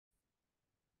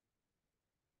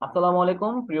আসসালামু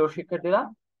আলাইকুম প্রিয় শিক্ষার্থীরা।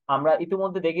 আমরা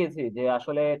ইতিমধ্যে দেখেছি যে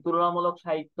আসলে তুলনামূলক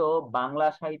সাহিত্য, বাংলা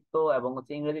সাহিত্য এবং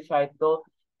ইংরেজি সাহিত্য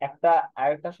একটা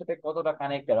আরেকটার সাথে কতটা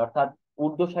কানেক্টেড, অর্থাৎ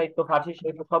উর্দু সাহিত্য, ফার্সি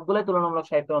সাহিত্য সবগুলোই তুলনামূলক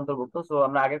সাহিত্যের অন্তর্ভুক্ত। সো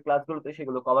আমরা আগের ক্লাসগুলোতে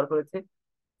সেগুলো কভার করেছি।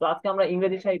 তো আজকে আমরা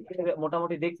ইংরেজি সাহিত্যের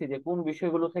মোটামুটি দেখছি যে কোন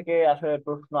বিষয়গুলো থেকে আসলে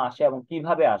প্রশ্ন আসে এবং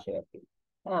কিভাবে আসে আর কি।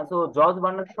 হ্যাঁ, তো জর্জ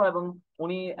বার্নার্ড শ এবং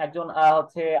উনি একজন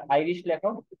হচ্ছে আইরিশ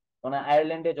লেখক, মানে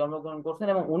আয়ারল্যান্ডে জন্মগ্রহণ করছেন,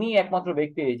 এবং উনি একমাত্র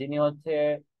ব্যক্তি যিনি হচ্ছে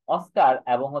অস্কার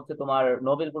এবং হচ্ছে তোমার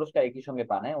নোবেল পুরস্কার একই সঙ্গে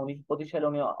পান। হ্যাঁ, 1925 সালে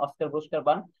উনি অস্কার পুরস্কার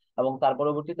পান এবং তার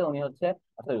পরবর্তীতে উনি হচ্ছে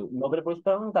নোবেল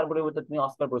পুরস্কার এবং তার পরবর্তীতে তিনি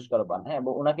অস্কার পুরস্কার পান। হ্যাঁ,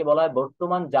 এবং ওনাকে বলা হয়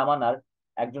বর্তমান জামানার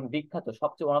একজন বিখ্যাত,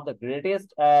 সবচেয়ে one of the greatest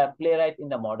play right in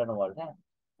the modern world. হ্যাঁ,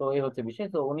 তো এই হচ্ছে বিষয়।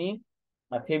 তো উনি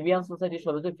ফেবিয়ান সোসাইটির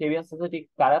সদস্য। ফেবিয়ান সোসাইটি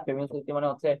কারা? ফেবিয়ান সোসাইটি মানে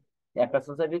হচ্ছে একটা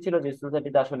সোসাইটি ছিল যে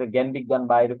সোসাইটিতে আসলে জ্ঞান বিজ্ঞান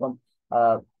বা এরকম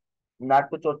আহ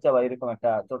নাট্য চর্চা বা এরকম একটা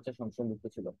চর্চা সংযুক্ত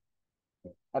ছিল।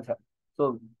 আচ্ছা, তো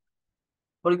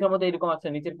পরীক্ষার মধ্যে এরকম আছে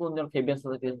নিচের কোনজন ফেবিয়ান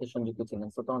সোসাইটির সাথে সংযুক্ত ছিলেন,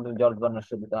 তো তখন তুমি জর্জ বার্নার্ড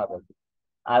শো দিতে হবে আর কি।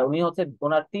 আর উনি হচ্ছে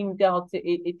ওনার তিনটা হচ্ছে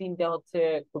এই তিনটা হচ্ছে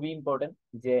খুবই ইম্পর্টেন্ট,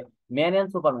 যে ম্যান এন্ড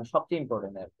সুপারম্যান সবচেয়ে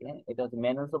ইম্পর্টেন্ট আর কি। হ্যাঁ, এটা হচ্ছে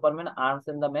man and Superman, arms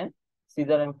and the man,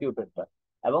 caesar and কিউপিট্রা,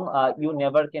 এবং ইউ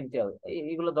নেভার ক্যান টেল।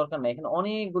 এগুলো দরকার নাই, এখানে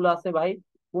অনেকগুলো আছে ভাই,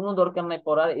 কোনো দরকার নাই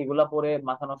পড়ার, এগুলা পড়ে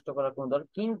মাথা নষ্ট করার কোনো দরকার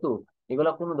কিন্তু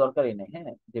এগুলা কোনো দরকারই নেই।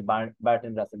 হ্যাঁ, যে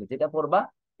বার্ট্রান্ড রাসেল যেটা পড়বা,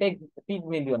 পিগ পিগ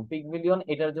মিলিয়ন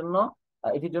এটার জন্য,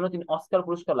 এটির জন্য তিনি অস্কার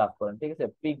পুরস্কার লাভ করেন। ঠিক আছে,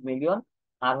 পিগ মিলিয়ন।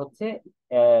 আর হচ্ছে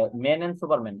ম্যান এন্ড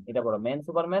সুপারম্যান, এটা বড় man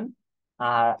Superman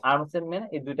R arms and man,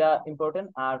 এই দুইটা ইম্পর্টেন্ট।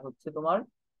 আর হচ্ছে তোমার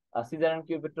সিজার এন্ড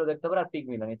কিউপিট্রো দেখতে পারো, আর পিগ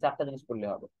মিলিয়ন, এই চারটা জিনিস পড়লে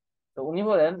হবে। তো উনি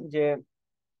বলেন যে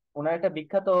ওনার একটা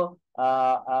বিখ্যাত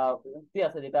উক্তি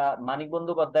আছে, যেটা মানিক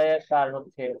বন্দ্যোপাধ্যায় তার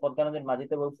হচ্ছে পদ্মা নদীর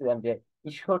মাঝিতে বলছিলেন যে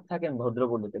ঈশ্বর থাকেন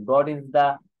ভদ্রপল্লীতে,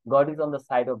 god is on the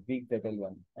side of big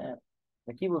battalion. হ্যাঁ,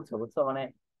 কি বুঝছো? বুঝছো মানে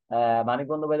মানিক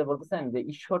বন্দ্যোপাধ্যায় বলতেছেন যে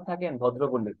ঈশ্বর থাকেন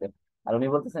ভদ্রপল্লীতে, আর উনি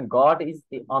বলতেছেন god is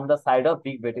on the side of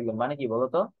big battalion. মানে কি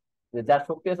বলতো, যে যার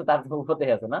শক্তি আছে তার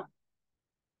উপরে আছে না।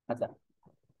 আচ্ছা,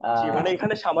 জি, আহ মানে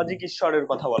এখানে সামাজিক ঈশ্বরের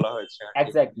কথা বলা হয়েছে আর কি।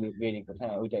 এক্স্যাক্টলি, ভেরি গুড,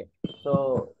 হ্যাঁ ওইটাই। তো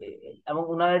এবং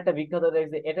উনার একটা বিখ্যাত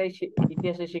যে এটাই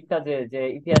ইতিহাসের শিক্ষা, যে যে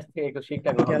ইতিহাস থেকে একটু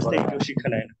শিক্ষা গ্রহণ ইতিহাস করে থেকে না। কেউ শিক্ষা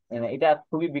নেয় না। এটা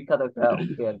খুবই বিখ্যাত একটা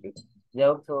উক্তি আর কি। যাই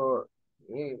হোক, তো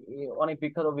অনেক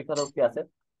বিখ্যাত বিখ্যাত উক্তি আছে।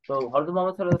 তো হযরত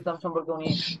মুহাম্মদ সাল্লাল্লাহু আলাইহি ওয়াসাল্লাম সম্পর্কে উনি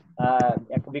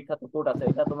একটা বিখ্যাত কোট আছে,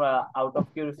 এটা তোমরা আউট অফ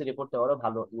কিউরিওসিটি পড়তে পারো,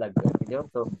 ভালো লাগবে আর কি। যাই হোক,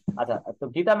 তো আচ্ছা, তো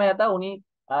গীতা মেহতা উনি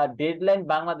ডেডলাইন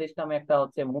বাংলাদেশ নামে একটা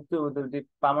হচ্ছে মুক্তিযুদ্ধ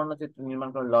প্রামাণ্যচিত্র নির্মাণ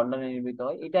করে লন্ডনে নির্মিত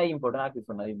হয়। এটাই ইম্পর্টেন্ট, আর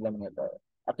কিছু না। ডেডলাইন মেহতা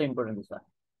এত ইম্পর্টেন্ট কিছু না।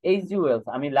 এইচ জি ওয়েলস,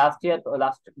 আমি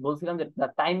লাস্ট বলছিলাম যে দ্য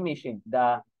টাইম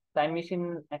মেশিন,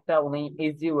 একটা উনি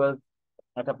এইচ জি ওয়েলস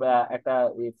একটা একটা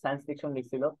science fiction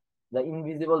লিখছিল, the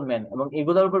invisible man, এবং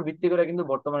এগুলোর উপর ভিত্তি করে কিন্তু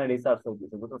বর্তমানে রিসার্চ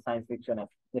হচ্ছে বুঝতো সায়েন্স ফিকশনে,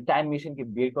 যে টাইম মেশিন কি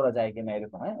বের করা যায় কিনা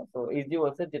এরকম। হ্যাঁ, তো এই যে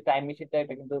বলছে যে টাইম মেশিনটা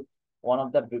এটা কিন্তু one of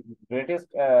the greatest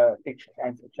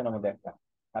science ফিকশনের মধ্যে একটা।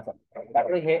 আচ্ছা,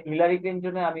 তারপরে হিলারি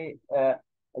ক্লিনটনের আমি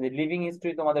লিভিং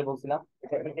হিস্ট্রি তোমাদের বলছিলাম,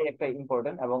 এটা একটা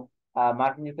ইম্পর্টেন্ট। এবং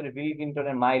মার্কিন যুক্তরাষ্ট্রের বিল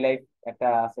ক্লিনটনের মাই লাইফ একটা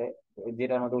আছে,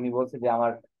 যেটার মধ্যে উনি বলছে যে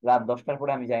আমার রাত 10টার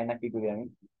পরে আমি জানি না কি করি আমি।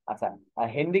 আচ্ছা, আর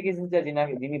হেনরি কিসিঞ্জার, যিনি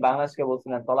যিনি বাংলাদেশকে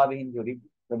বলছিলেন তলাবিহীন জরিপ,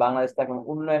 তো বাংলাদেশ এখন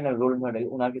উন্নয়নের রোল মডেল,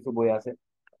 উনার কিছু বই আছে।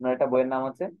 উনার একটা বইয়ের নাম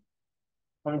হচ্ছে,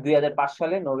 উনি 2005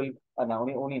 সালে নোবেল, না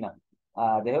উনি উনি না,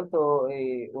 যাই হোক, তো এই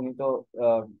উনি তো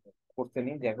আহ,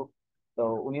 করছেনই, যাই হোক। তো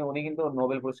উনি উনি কিন্তু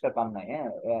নোবেল পুরস্কার পান নাই। হ্যাঁ,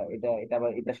 এটা এটা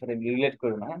আবার এটার সাথে রিলেট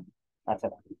করো না। হ্যাঁ, আচ্ছা।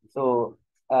 তো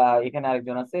এখানে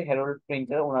আরেকজন আছে হেরোল্ড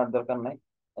প্রিন্টার, ওনার দরকার নাই।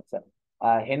 আচ্ছা,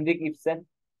 হেনরিক ইবসেন,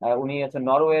 উনি হচ্ছে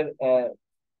নরওয়ের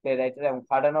প্লে রাইটার এবং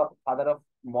ফাদার অফ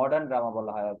মডার্ন ড্রামা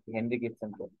বলা হয় আর কি হেনরিক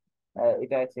ইবসেনকে।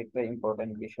 এটা হচ্ছে একটা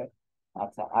ইম্পর্টেন্ট বিষয়।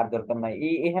 আচ্ছা, আর দরকার নাই,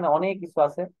 এখানে অনেক কিছু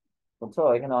আছে, বুঝছো,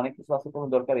 এখানে অনেক কিছু আছে, কোনো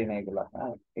দরকারই নাই এগুলা।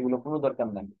 হ্যাঁ, এগুলো কোনো দরকার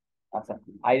নাই। আচ্ছা,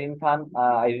 আইরিন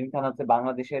খান হচ্ছে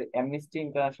বাংলাদেশের অ্যামনেস্টি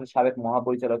ইন্টারন্যাশনাল সাবেক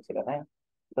মহাপরিচালক ছিলেন। হ্যাঁ,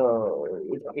 তো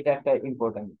এটা একটা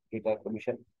ইম্পর্টেন্ট, এটা একটা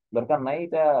বিষয় দরকার নাই।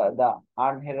 এটা দা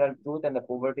আনহেরাল্ড truth and the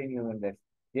poverty in human rights,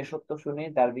 যে সত্য শুনে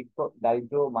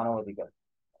দারিদ্র ও মানবাধিকার।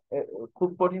 এ, খুব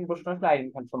কঠিন প্রশ্ন আসলে আইরিন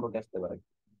খান সম্পর্কে আসতে পারে।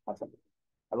 আচ্ছা,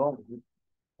 এবং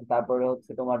তারপরে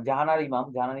হচ্ছে তোমার জাহানার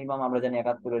ইমাম আমরা জানি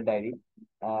 71-এর ডায়েরি,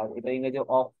 এটা ইংরেজি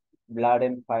অফ ব্লাড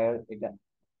এন্ড ফায়ার এটা।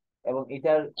 এবং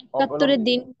এটার একাত্তরের অবলম্বন,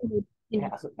 দিন।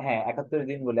 হ্যাঁ হ্যাঁ, 71-এর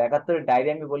দিন বলে, 71-এর ডায়েরি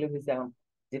আমি বলে ফেলছি এখন।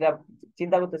 যেটা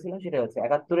চিন্তা করতেছিলাম সেটা হচ্ছে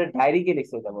 71-এর ডায়েরি কে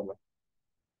লিখছে ওটা বলো।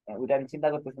 হ্যাঁ, ওইটা আমি চিন্তা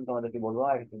করতেছিলাম, তোমাদেরকে বলবো,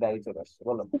 আর একটা ডায়েরি চলে আসছে,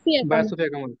 বলো। সুফিয়া বায়া কামাল। সুফিয়া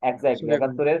কামাল। এক্স্যাক্টলি, সুফিয়া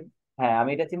কামাল। 71-এর। হ্যাঁ, আমি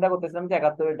এটা চিন্তা করতেছিলাম যে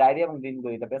 71-এর ডায়েরি এবং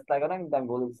দিনগুলো, এটা বেশ লাগে না, কিন্তু আমি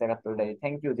বলে দিচ্ছি 71-এর ডায়েরি।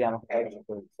 থ্যাংক ইউ যে আমাকে correction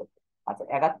করে দিচ্ছো। আচ্ছা,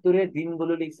 71-এর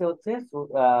দিনগুলো লিখছে হচ্ছে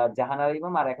জাহানারা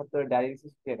ইমাম, আর 71-এর ডায়েরি লিখছে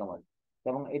সুফিয়া কামাল।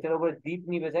 এবং এটার উপরে দ্বীপ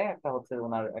নিভে যায় একটা হচ্ছে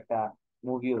ওনার একটা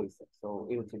মুভিও হয়েছে। তো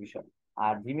এই হচ্ছে বিষয়।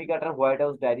 আর Jimmy Carter white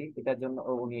house diary, এটার জন্য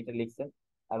উনি এটা লিখছেন,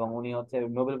 এবং উনি হচ্ছে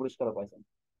নোবেল পুরস্কারও পাইছেন।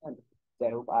 হ্যাঁ,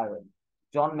 যাই হোক। আর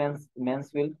জন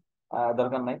ম্যানসফিল্ড,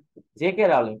 দরকার নাই। জে কে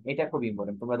রাউলিং, এটা খুব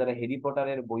ইম্পর্টেন্ট, তোমরা যারা হ্যারি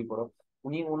পটারের বই পড়ো,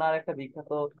 উনি উনার একটা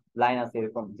বিখ্যাত লাইন আছে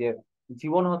এরকম যে,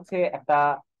 জীবন হচ্ছে একটা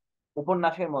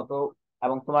উপন্যাসের মতো,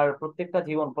 এবং তোমার প্রত্যেকটা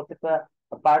জীবন, প্রত্যেকটা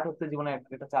পার্ট হচ্ছে জীবনের একটা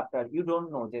একটা চ্যাপ্টার। ইউ ডোন্ট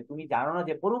নো, যে তুমি জানো না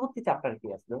যে পরবর্তী চ্যাপ্টার কি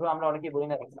আছে। ধরো আমরা অনেকেই বলি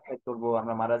না সুইসাইড করবো,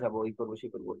 আমরা মারা যাবো, এই করবো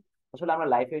সেই করবো, আসলে আমরা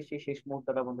লাইফের সেই শেষ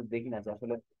মুহূর্তটা পর্যন্ত দেখি না যে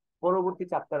আসলে পরবর্তী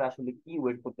চ্যাপ্টার আসলে কি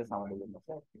ওয়েট করতেছে আমাদের জন্য।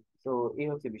 তো এই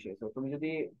হচ্ছে বিষয়। তো তুমি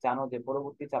যদি জানো যে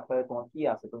পরবর্তী চ্যাপ্টারে তোমার কি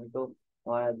আছে, তুমি তো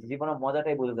জীবনের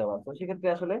মজাটাই বুঝে যাবা। তো সেক্ষেত্রে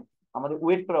আসলে আমাদের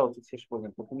ওয়েট করা উচিত শেষ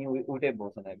পর্যন্ত। তুমি ওইটাই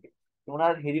বলছেন আর কি।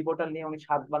 ওনার হ্যারি পটার নিয়ে উনি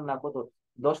 7 বার না কত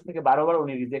 10 থেকে 12 বার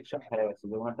উনি রিজেকশন খেয়ে গেছে,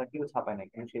 যে ওনারটা কেউ ছাপায় নাই,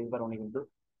 কিন্তু শেষবার উনি কিন্তু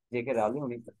জেকে রাউলিং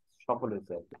উনি সফল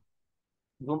হয়েছে আর কি।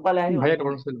 ঝুম্পা লাহিড়ী ভাইয়া অনেক একটা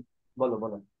প্রশ্ন ছিল। বলো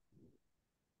বলো।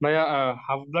 ভাইয়া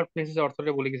হাফ ব্লাড প্রিন্সেস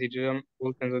অর্থটা বলে গেছি, যদি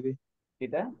বলতেন যদি।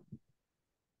 এটা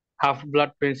হাফ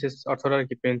ব্লাড প্রিন্সেস অর্থটা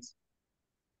কি, প্রিন্স?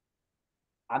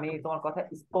 আমি তোমার কথা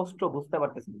স্পষ্ট বুঝতে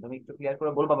পারতেছি না। তুমি একটু ক্লিয়ার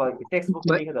করে বলবা, বা টেক্সট বুকে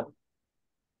লিখে দাও।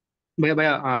 ভাইয়া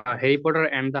ভাইয়া Harry Potter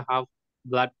and the half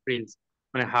blood Prince,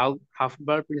 মানে হাফ হাফ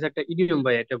ব্লাড প্রিন্স একটা ইডিয়ম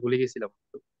ভাই, এটা ভুলে গেছিলাম।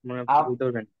 মানে আপনি হাফ বলতে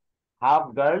পারবেন? Half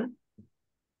girl.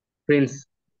 প্রিন্স,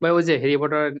 ভাই ওই যে Harry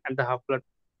Potter and the half blood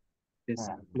Prince,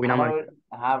 হ্যাঁ, বই নাম আমার আর কি।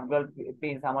 হাফ গার্ল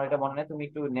প্রিন্স, আমার এটা মনে নেই, তুমি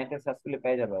একটু নেটে সার্চ করলে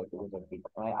পেয়ে যাবে আর কি, বুঝো আর কি।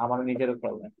 মানে আমারও নিজেরও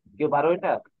খেয়াল নেই। কেউ পারো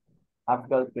এটা? Half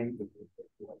girl Prince.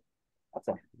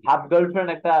 আচ্ছা, হাফ গার্লফ্রেন্ড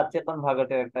একটা চেতন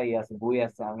ভাগতের একটা ইয়ে আছে, বই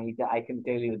আছে, আমি এটা I can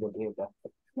tell you that এটা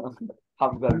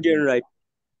হাফ ইন্ডিয়ান গার্লফ্রেন্ড। রাইট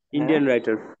হ্যাঁ, ইন্ডিয়ান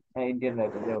রাইটার। হ্যাঁ, ইন্ডিয়ান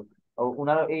রাইটার। যাই হোক,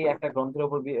 ওনারও এই একটা গ্রন্থের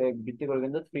উপর ভিত্তি করে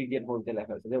কিন্তু থ্রি ইডিয়ট বলতে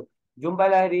লেখা হয়েছে। যাই হোক, জুম্পাই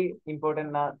লাহিড়ী ইম্পর্টেন্ট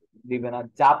না, দিবে না।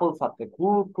 জাপল সাত্রে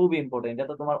খুব খুব ইম্পর্টেন্ট, এটা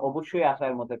তো তোমার অবশ্যই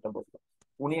আসার মতো একটা বস্তু।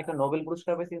 উনি একটা নোবেল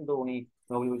পুরস্কার পেয়েছেন, কিন্তু উনি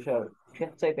নোবেল পুরস্কার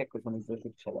স্বেচ্ছায় ত্যাগ করেছেন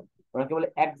 1960 সালে। ওনাকে বলে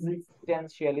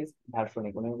এক্সিস্টেন্সিয়ালিস্ট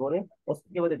দার্শনিক, উনি বলে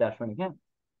অস্তিত্ববাদী দার্শনিক। হ্যাঁ।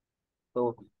 তো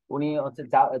উনি হচ্ছে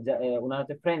উনার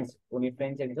হচ্ছে ফ্রেঞ্চ, উনি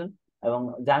ফ্রেঞ্চ একজন, এবং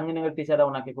জাহাঙ্গীরনগরের টিচাররা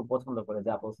ওনাকে খুব পছন্দ করে,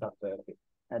 জাফর ছাত্র আর কি।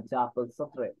 জাফর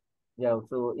ছাত্র। যাই হোক,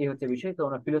 তো এই হচ্ছে বিষয়। তো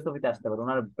ওনার ফিলোসফিতে আসতে পারে,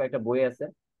 ওনার একটা বই আছে।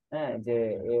 হ্যাঁ, যে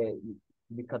এ,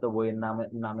 বিখ্যাত বইয়ের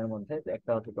নামের মধ্যে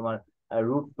একটা হচ্ছে তোমার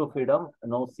root two freedom,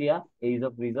 নৌসিয়া, age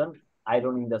of reason,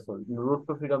 iron in the soul. Root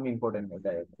two freedom important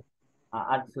এটা,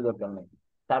 আর কিছু দরকার নেই।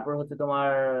 তারপর হচ্ছে তোমার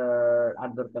আর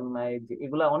দরকার নাই যে,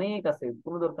 এগুলা অনেক আছে,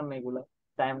 কোনো দরকার নেই এগুলা।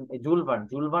 টাইম।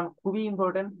 জুলভার্ন খুবই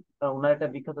ইম্পর্টেন্ট, কারণ ওনার একটা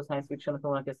বিখ্যাত সায়েন্স ফিকশন আছে,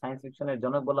 ওনাকে সায়েন্স ফিকশনের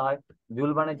জনক বলা হয়।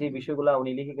 জুলভার্নের যে বিষয়গুলো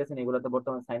উনি লিখে গেছেন, এগুলোতে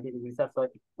বর্তমানে সাইন্টিফিক রিসার্চ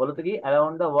হয়। বলতো কি,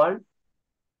 around the world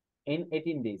in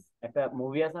 18 days, একটা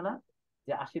মুভি আছে না,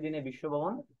 যে 80 দিনে বিশ্ব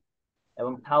ভ্রমণ,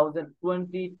 এবং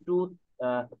 1022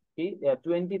 কি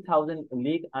 20,000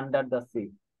 লিগ আন্ডার দ্য সি।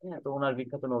 হ্যাঁ, তো ওনার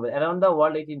বিখ্যাত Nobel around the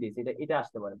world 18 days, এটা এটা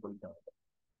আসতে পারে পরীক্ষা।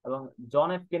 এবং জন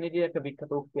এফ কেনেডির একটা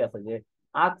বিখ্যাত উক্তি আছে যে,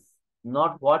 আক্স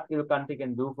not what your country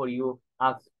can do for you,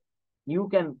 আক্স you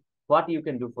can what you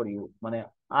can do for you. মানে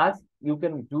আজ you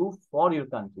can do for your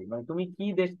country, মানে তুমি কি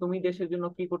দেশ, তুমি দেশের জন্য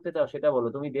কি করতে চাও সেটা বলো।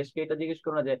 তুমি দেশকে এটা জিজ্ঞেস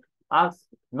করো না যে, আজ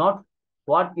not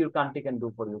what your country can do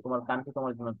for you, তোমার কান্ট্রি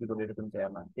তোমার জন্য কি করবে এটা তুমি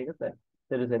চাও না। ঠিক আছে?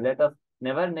 Let us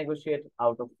never negotiate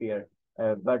out of fear,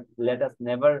 but let us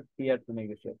never fear two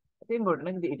negotiate. এটা ইম্পর্টেন্ট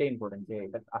না, কিন্তু এটা ইম্পর্টেন্ট যে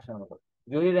এটা আসার মতো।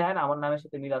 জহির রেহান আমার নামের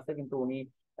সাথে মিল আছে, কিন্তু উনি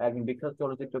একজন বিখ্যাত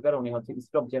চলচ্চিত্রকার, উনি হচ্ছে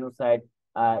stop genocide,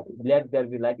 let there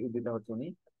B light, এই দুইটা হচ্ছে উনি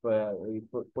ওই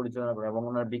পরিচালনা করে, এবং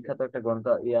ওনার বিখ্যাত একটা গ্রন্থ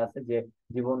ইয়ে আছে যে,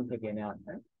 জীবন থেকে নেওয়া।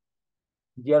 হ্যাঁ,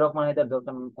 জিয়া রহমান হায়দার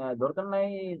দরকার, দরকার নাই।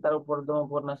 তার উপর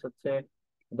উপন্যাস হচ্ছে,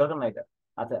 দরকার নাই এটা।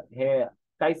 আচ্ছা, হে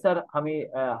কাইসার হামি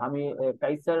হামি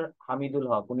কাইসার হামিদুল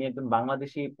হক, উনি একজন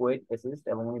বাংলাদেশি পোয়েট এসিস্ট,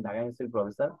 এবং উনি ঢাকা ইউনিভার্সিটির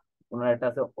প্রফেসর। ওনার একটা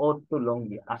আছে ওড টু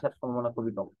লঙ্গি, আসার সম্ভাবনা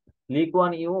খুবই কম। লি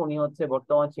কুয়ান ইউ, উনি হচ্ছে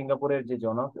বর্তমান সিঙ্গাপুরের যে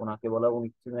জনক, ওনাকে বলা, উনি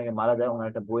কিছুদিন আগে মারা যায়। ওনার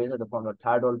একটা বই আছে,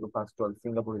 third world to first world,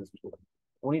 Singapore history.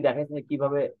 উনি দেখাচ্ছেন যে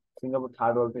কিভাবে সিঙ্গাপুর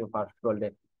থার্ড ওয়ার্ল্ড থেকে ফার্স্ট ওয়ার্ল্ডে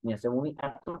নিয়ে আসছে। উনি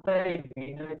এতটাই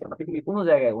পৃথিবীর কোনো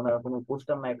জায়গায় ওনার কোনো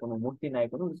পোস্টার নাই, কোনো মূর্তি নাই,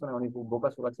 কোনো কিছু নাই, উনি খুব বোকা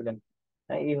শোকা ছিলেন।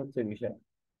 হ্যাঁ, এই হচ্ছে বিষয়।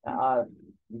 আর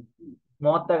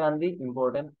মহাত্মা গান্ধী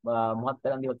ইম্পর্টেন্ট। মহাত্মা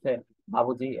গান্ধী হচ্ছে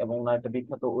বাবুজি, এবং ওনার একটা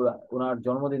বিখ্যাত ওনার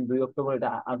জন্মদিন 2 অক্টোবর, এটা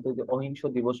আন্তর্জাতিক অহিংস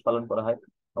দিবস পালন করা হয়।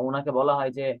 এবং ওনাকে বলা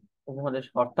হয় যে উপমহাদেশ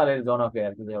হরতালের জনকে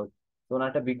আর কি। যাই হোক, তো ওনার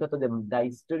একটা বিখ্যাত যে the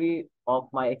history of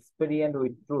my experience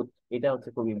with truth, এটা হচ্ছে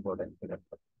খুব important.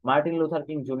 Martin Luther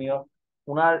king junior,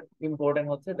 ওনার ইম্পর্টেন্ট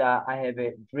হচ্ছে দা I have a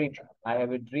dream, I have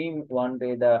a dream one day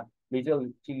the little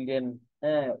children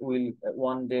will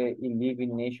one day live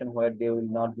in nation where they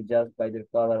will not be judged by the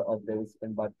color of their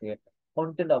skin but the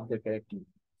content of their character।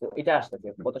 তো এটা আসতেছে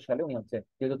কত সালে, উনি হচ্ছে,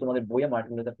 যেহেতু তোমাদের বইয়ে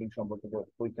মার্টিন লুথার কিং সম্পর্কিত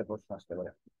পরীক্ষা প্রশ্ন আসতে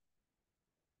পারে।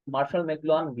 মার্শাল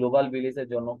ম্যাকলুহান গ্লোবাল ভিলেজের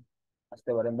জন্য,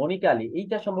 আসতে পারে মনিকা আলী,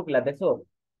 এইটা সম্পর্কে দেখছো,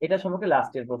 এটা সম্পর্কে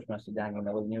লাস্ট এর প্রশ্ন আসছে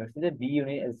জাহাঙ্গীরনগর ইউনিভার্সিটিতে, বি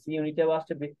ইউনিট, সি ইউনিটেও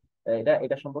আসছে, এটা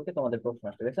এটা সম্পর্কে তোমাদের প্রশ্ন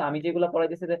আসছে। দেখছো আমি যেগুলো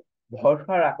পড়াইতেছি যে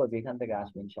ভরসা রাখো যে এখান থেকে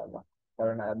আসবে ইনশাল্লাহ।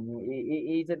 কারণ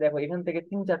এই যে দেখো এখান থেকে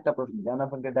 3-4টা প্রশ্ন,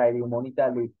 জনগণের ডায়েরি, মনিকা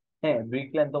আলী, হ্যাঁ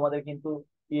ব্রিকল্যান্ড, তোমাদের কিন্তু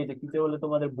ইয়ে যে কিছু হলে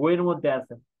তোমাদের বইয়ের মধ্যে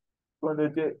আছে, তোমাদের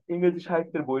যে ইংরেজি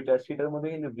সাহিত্যের বইটা সেটার মধ্যে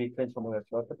কিন্তু বিজ্ঞান সময়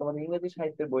আছে, অর্থাৎ তোমাদের ইংরেজি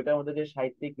সাহিত্যের বইটার মধ্যে যে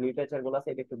সাহিত্যিক লিটারেচার গুলো আছে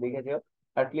এটা একটু দেখে যেও,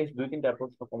 অ্যাটলিস্ট 2-3টা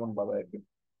প্রশ্ন কমন পাবে আর কি।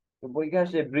 তো বইটা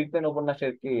আসে ব্রিকলেন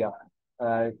উপন্যাসের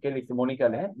কে লিখছে,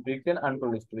 মনিকালে, হ্যাঁ ব্রিকলেন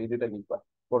আনটোল্ড স্টোরি, এই দুইটা লিখবা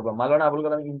পড়বা। Maulana Abul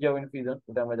Kalam India win prison,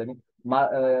 এটা আমরা জানি।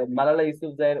 মালালা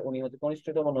ইউসুফজাইর, উনি হচ্ছে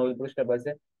কনিষ্ঠতম নোবেল পুরস্কার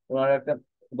পাইছে। ওনার একটা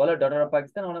বলে ডটার অফ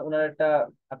পাকিস্তান, ওনার একটা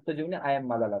আত্মজীবনী আই এম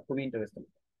মালালা, খুবই ইন্টারেস্টিং।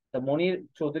 তা মনির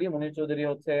চৌধুরী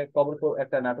হচ্ছে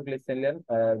একটা নাটক লিখছিলেন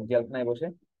জেলখানায় বসে।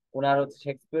 ওনার হচ্ছে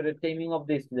শেক্সপিয়ারের টেমিং অফ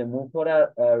দ্য স্টোরি, মুখরা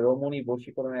রমণী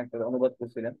বশীকরণের একটা অনুবাদ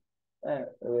করছিলেন। হ্যাঁ,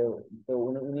 তো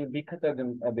উনি বিখ্যাত একজন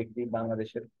ব্যক্তি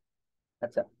বাংলাদেশের।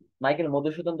 আচ্ছা, মাইকেল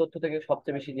মধুসূদন দত্ত থেকে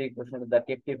সবচেয়ে বেশি যে প্রশ্নটা, দ্য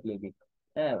কেপটিভ লেডি,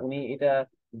 হ্যাঁ উনি এটা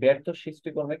ব্যর্থ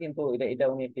সৃষ্টিকর্মে, কিন্তু এটা এটা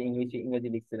উনি একটা ইংরেজি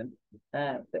লিখছিলেন।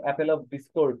 হ্যাঁ, অ্যাপেল অফ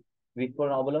ডিসকোর্ড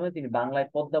হৃৎকর্ণ অবলম্বনে তিনি বাংলায়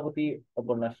পদ্মাবতী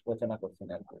উপন্যাস রচনা করছেন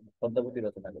আর কি, পদ্মাবতী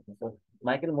রচনা করছেন। তো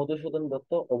মাইকেল মধুসূদন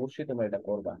দত্ত, অবশ্যই তোমরা এটা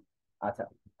করবা। আচ্ছা,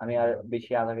 আমি আর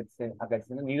বেশি আগাইছি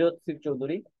না। নীরজ সিং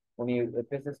চৌধুরী, উনি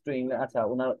প্রেসেস টু ইংল্যান্ড, আচ্ছা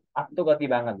ওনার আত্মঘাতী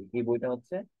বাঙালি, এই বইটা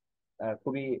হচ্ছে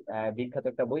খুবই বিখ্যাত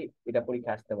একটা বই, এটা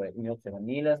পরীক্ষা আসতে পারে। ইনি হচ্ছে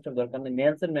নীল রাষ্ট্রের দরকার নেই,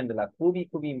 নেলসন ম্যান্ডেলা, খুবই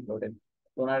খুবই ইম্পর্টেন্ট।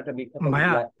 ওনার একটা বিখ্যাত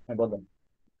ভাইয়া, হ্যাঁ বলো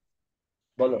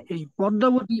বলো। এই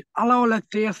পদ্মাবতী আলাওল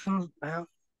একটাই আছে না ভাইয়া?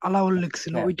 আলাওল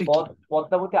লিখছিল, হ্যাঁ, ওইটা কি?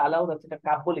 পদ্মাবতী আলাউল হচ্ছে একটা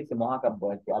কাব্য লিখছে, মহাকাব্য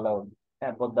আর কি আলাউল।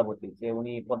 হ্যাঁ, পদ্মাবতী, যে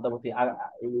উনি পদ্মাবতী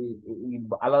এই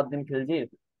আলাউদ্দিন খিলজির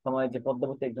সময় যে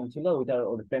পদ্মাবতী একজন ছিল, ওইটার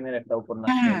ওর প্রেমের একটা উপন্যাস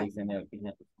নিয়ে হ্যাঁ। লিখছেন আর কি।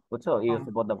 হ্যাঁ, বুঝছো, এই হ্যাঁ,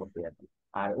 হচ্ছে পদ্মাবতী আর কি।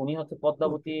 আর উনি হচ্ছে ও,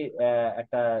 পদ্মাবতী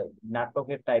একটা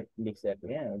নাটকের টাইপ লিখছে আর কি।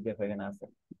 হ্যাঁ, ওই যে এখানে আছে,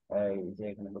 এই যে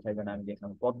এখানে কোথায় যেন আমি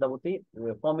দেখলাম, পদ্মাবতী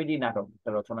কমেডি নাটক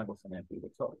একটা রচনা করছেন আর কি,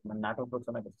 বুঝছো, মানে নাটক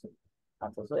রচনা করছে।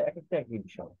 আচ্ছা, তো এক একটা একই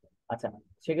বিষয়। আচ্ছা,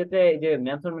 সেক্ষেত্রে এই যে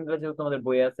নেলসন ম্যান্ডেলা যেহেতু তোমাদের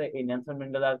বই আছে, এই নেলসন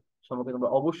ম্যান্ডেলার সম্পর্কে তোমরা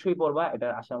অবশ্যই পড়বা, এটা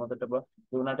আসার মতো একটা পড়া।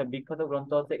 তো ওনার একটা বিখ্যাত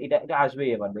গ্রন্থ আছে, এটা এটা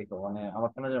আসবেই এবার, দেখো মানে আমার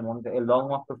কেন যেন মনে হয় লং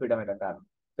ওয়াক টু ফ্রিডম, এটা কার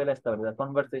চলে আসতে পারে,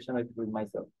 কনভারসেশন উইথ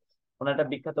মাইসেলফ। ওনার একটা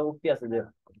বিখ্যাত উক্তি আছে যে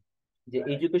যে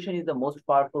education is the most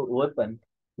powerful weapon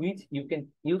which you can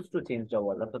use to change the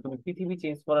world, অর্থাৎ তুমি পৃথিবী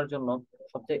চেঞ্জ করার জন্য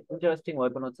সবচেয়ে ইন্টারেস্টিং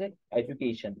ওয়েপন হচ্ছে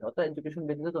এডুকেশন, অর্থাৎ এডুকেশন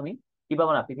ব্যতীত তুমি কি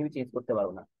পাবো না, পৃথিবী চেঞ্জ করতে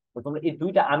পারো না। তো তোমরা এই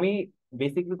দুইটা, আমি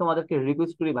বেসিক্যালি তোমাদেরকে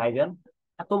রিকোয়েস্ট করি ভাইজান,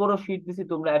 এত বড় শীট দিছি,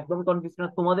 তোমরা একদম কনফিউজ না,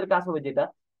 তোমাদের কাজ হবে যেটা,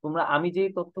 তোমরা আমি যে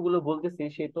তথ্যগুলো বলতেছি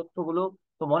সেই তথ্যগুলো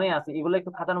তো মনে আছে, এগুলো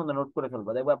একটু খাতার মধ্যে নোট করে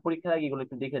ফেলবা, দেখবা পরীক্ষার আগে এগুলো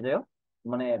একটু দেখে যাও।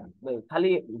 মানে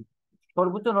খালি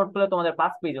সর্বোচ্চ নোট করলে তোমাদের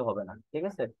 5 পেজও হবে না, ঠিক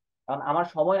আছে? কারণ আমার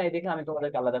সময় নাই দেখে আমি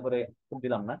তোমাদেরকে আলাদা করে খুব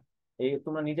দিলাম না। এই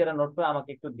তোমরা নিজেরা নোট করে আমাকে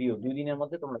একটু দিও, 2 দিনের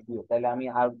মধ্যে তোমরা দিও, তাহলে আমি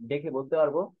আর দেখে বলতে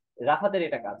পারবো। রাফাতের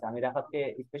এটা কাজ, আমি রাফাতকে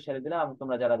স্পেশালি দিলাম, আমি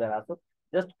তোমরা যারা যারা আছো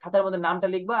জাস্ট খাতার মধ্যে নামটা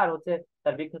লিখবা, আর হচ্ছে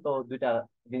তার বিখ্যাত 2টা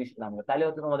জিনিস নাম, তাহলে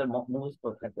হচ্ছে তোমাদের মুখস্থ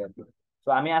থাকবে আর কি। তো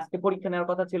আমি আজকে পরীক্ষা নেওয়ার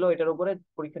কথা ছিল এটার উপরে,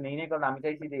 পরীক্ষা নেই না, কারণ আমি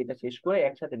চাইছি যে এটা শেষ করে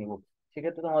একসাথে নিবো।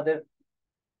 সেক্ষেত্রে তোমাদের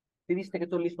 30 থেকে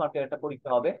 40 মার্কের একটা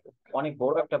পরীক্ষা হবে, অনেক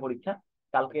বড় একটা পরীক্ষা।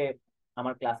 কালকে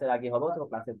আমার ক্লাসের আগে হবে, অথবা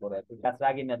ক্লাসের পরে আর কি, ক্লাসের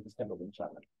আগে নেওয়ার চেষ্টা করবো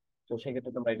ইনশাআল্লাহ। তো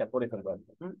সেক্ষেত্রে তোমরা এটা পড়ে ফেলবে আর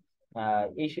কি।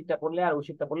 এই শীটটা পড়লে আর ওই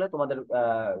শীটটা পড়লে তোমাদের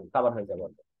কাভার হয়ে যাবে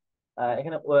আর কি।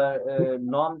 এখানে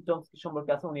নম চমস্কি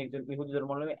সম্পর্কে আছে, উনি একজন ইহুদি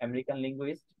ধর্মাবলম্বী আমেরিকান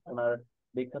লিঙ্গুইস্ট। ওনার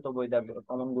বিখ্যাত বই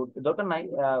কমন দরকার নাই।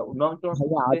 নম চমস্কি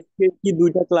ভাইয়া, হচ্ছে আজকে কি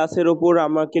 2টা ক্লাসের ওপর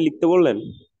আমাকে লিখতে বললেন?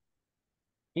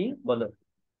 কি বলো।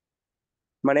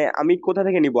 মানে আমি কোথা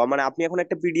থেকে নিব? মানে আপনি এখন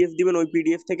একটা পিডিএফ দিবেন, ওই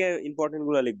পিডিএফ থেকে ইম্পর্টেন্ট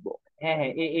গুলো লিখবো? হ্যাঁ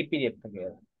হ্যাঁ, এই পিডিএফ থেকে,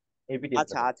 এই পিডিএফ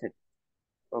আচ্ছা থেকে আচ্ছা,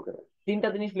 ওকে। 3টা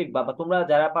জিনিস লিখবা, বা তোমরা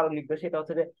যারা পারো লিখবে, সেটা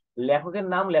হচ্ছে যে লেখকের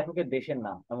নাম, লেখকের দেশের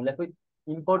নাম, এবং লেখক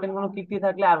ইম্পর্টেন্ট কোনো কীর্তি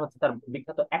থাকলে, আর হচ্ছে তার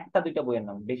বিখ্যাত 1-2টা বইয়ের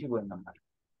নাম, বেশি বইয়ের নাম না।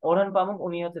 ওরহান পামুক,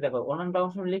 উনি হচ্ছে দেখো, ওরহান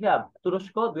পামুক লিখা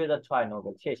তুরস্ক 2006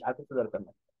 নোবেল, শেষ, আর কিছু দরকার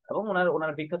নেই। এবং ওনার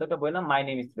ওনার বিখ্যাত একটা বইয়ের নাম my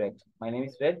name is red, my name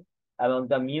is red, এবং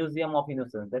দ্য মিউজিয়াম অফ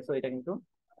ইনোসেন্স, দেখো এটা কিন্তু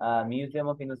মিউজিয়াম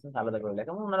অফ ইনোসেন্স আলাদা করে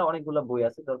লেখা, এবং ওনার অনেকগুলো বই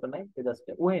আছে, দরকার নাই। জাস্ট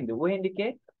ওহেন্ডি কে,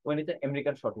 ওহেন্ডি হচ্ছে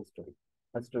আমেরিকান শর্ট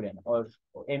হিস্টোরিয়ান,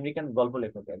 আমেরিকান গল্প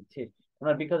লেখক আর কি।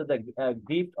 ওনার বিখ্যাত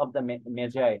গিফট অফ দ্য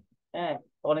মেজাই, হ্যাঁ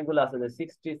অনেকগুলো আছে, যে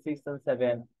 66 and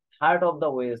 7, heart of the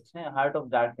West, হ্যাঁ heart of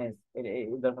darkness,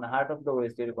 heart of the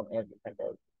West, এরকম একটা।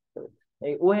 তো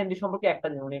এই ও হেনরি সম্পর্কে একটা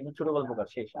জিনিস, উনি একদম ছোট গল্পকার,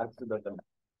 শেষ, আর কিছু দরকার না।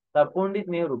 তার পণ্ডিত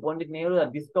নেহরু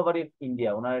ডিসকভারি অফ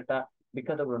ইন্ডিয়া, ওনার একটা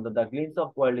বিখ্যাত গ্রন্থ, the glimpse of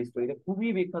world history, এটা খুবই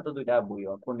বিখ্যাত 2টা বই।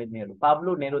 পণ্ডিত নেহরু,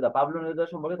 পাবলো নেরুদা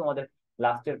সম্পর্কে তোমাদের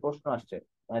লাস্টের প্রশ্ন আসছে,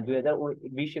 মানে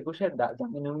 2020-21-এর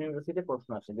জাহাঙ্গীর ইউনিভার্সিটিতে প্রশ্ন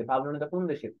আসছে যে পাবলো নেরুদা কোন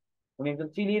দেশের। উনি একজন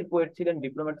চিলির পোয়েট ছিলেন,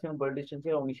 ডিপ্লোম্যাট ছিলেন, পলিটিশিয়ান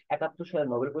ছিলেন। 1971 সালে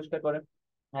নোবেল পুরস্কার করেন।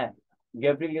 হ্যাঁ,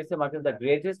 Gabriel Garcia Marquez the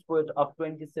greatest poet of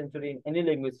 20th century in any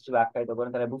language হিসেবে আখ্যায়িত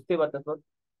করেন। তারা বুঝতেই পারতেছো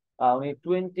উনি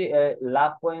 20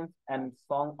 লাভ poems and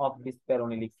song of despair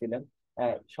উনি লিখছিলেন।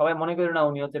 সবাই মনে করে না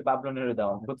উনি হচ্ছে পাবলো নেরুদা,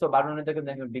 বুঝছো? পাবলো নেরুদা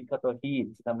কিন্তু একজন বিখ্যাত হিট,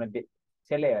 তার মানে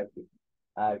ছেলে আর কি।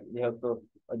 আর যেহেতু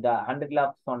দ্য 100 লাভ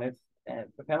সনেটস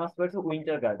ফেমাস হয়েছে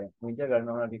উইন্টার গার্ডেন, উইন্টার গার্ডেন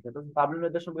আমরা বিখ্যাত। পাবলো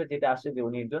নেরুদার সম্পর্কে যেটা আসে যে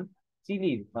উনি একজন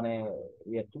চিলির মানে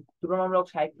তুলনামূলক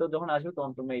সাহিত্য যখন আসবে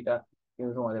তখন তুমি এটা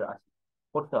কিন্তু তোমাদের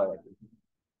পড়তে হবে আর কি।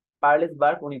 পার্লেস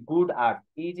বার্গ উনি গুড আর্ট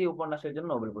এই যে উপন্যাসের জন্য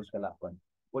নোবেল পুরস্কার লাভ করেন।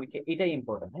 পরীক্ষা এটাই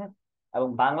ইম্পর্টেন্ট। হ্যাঁ, এবং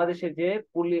বাংলাদেশের যে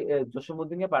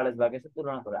জসীমউদ্দিনকে পার্লেস বার্গের সাথে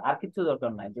তুলনা করে আর কিছু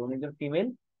দরকার নাই, যে উনি একজন ফিমেল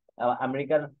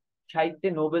আমেরিকান সাহিত্যে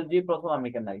নোবেল যে প্রথম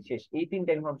আমেরিকান নারী, শেষ। এই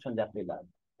তিনটা ইনফরমেশন যাত্রী লাভ,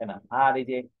 তাই না? আর এই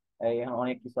যে এখন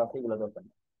অনেক কিছু আছে, এগুলো দরকার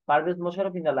নেই। Parvez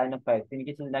Mosharraf in the line of fire, তিনি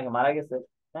কিছুদিন আগে মারা গেছে।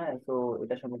 হ্যাঁ, তো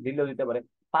এটা সম্পর্কে দিলেও দিতে পারে।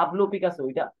 পাবলো পিকাসো,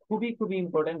 এটা খুবই খুবই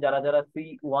ইম্পর্টেন্ট, যারা যারা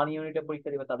C1 ইউনিটে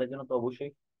পরীক্ষা দিবে তাদের জন্য তো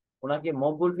অবশ্যই। ওনাকে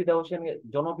মকবুল ফিদা হোসেন,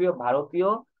 জনপ্রিয় ভারতীয়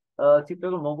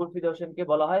চিত্রকর মকবুল ফিদা হোসেনকে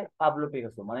বলা হয় পাবলো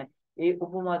পিকাসো, মানে এই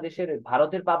উপমহাদেশের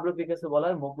ভারতের পাবলো পিকাসো বলা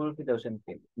হয় মকবুল ফিদা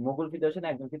হোসেনকে। মকবুল ফিদা হোসেন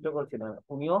একজন চিত্রকর ছিলেন,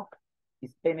 উনিও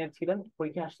স্পেনের ছিলেন।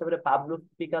 পরীক্ষা আসতে পারে পাবলো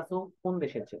পিকাসো কোন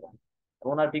দেশের ছিলেন।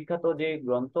 ওনার বিখ্যাত যে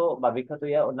গ্রন্থ বা বিখ্যাত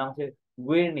ওর নাম হচ্ছে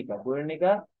গুয়ের্নিকা।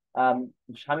 গুয়ের্নিকা আহ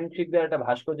শামীম শিকদার একটা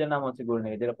ভাস্কর্যের নাম হচ্ছে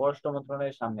গুয়ের্নিকা, যেটা পররাষ্ট্র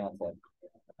মন্ত্রণালয়ের সামনে আছে।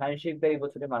 শামীম শিকদার এই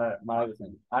বছরে মারা মারা গেছেন।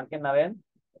 আর কে নারায়ণ,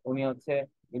 উনি হচ্ছে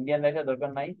ইন্ডিয়ান লেখা,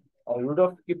 দরকার নাই।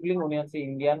 রুডolf কিপলিং, উনি হচ্ছে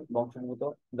ইন্ডিয়ান বংশোদ্ভূত,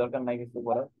 দরকার নাই কিছু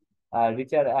পড়ার।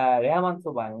 রিচার্ড রেহমান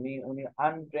সোবান, উনি উনি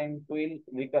আনট্রেঙ্কুইল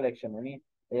রিকালেকশন,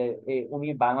 উনি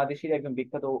বাংলাদেশের একজন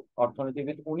বিখ্যাত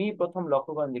অর্থনীতিবিদ। উনি প্রথম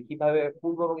লক্ষ্য করেন যে কিভাবে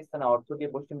পূর্ব পাকিস্তানে অর্থ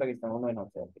দিয়ে পশ্চিম পাকিস্তান উন্নয়ন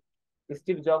হচ্ছে আর কি।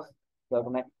 স্টিভ জবস,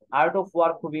 মানে আর্ট অফ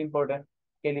ওয়ার খুবই ইম্পর্টেন্ট,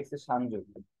 কে লিখছে সানজু।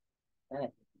 হ্যাঁ,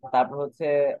 তারপর হচ্ছে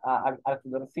আর আর কি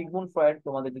ধরো সিগমুন্ড ফ্রয়েড,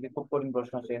 তোমাদের যদি খুব কঠিন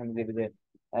প্রশ্ন আসে এখানে দেবে যে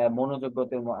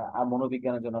মনোযোগ্যতার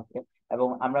মনোবিজ্ঞানের জন্য হচ্ছে। এবং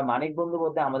আমরা মানিক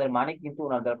বন্দ্যোপাধ্যায়, আমাদের মানিক কিন্তু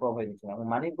ওনার দ্বারা প্রভাবিত ছিল। এবং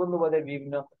মানিক বন্দ্যোপাধ্যায়ের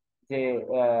বিভিন্ন যে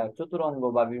চতুরঙ্গ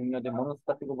বা বিভিন্ন যে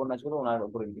মনস্তাত্ত্বিক উপন্যাসগুলো ওনার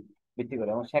উপরে ভিত্তি করে।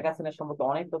 এবং শেখ হাসিনার সম্পর্কে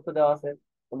অনেক তথ্য দেওয়া আছে,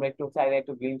 তোমরা একটু চাইলে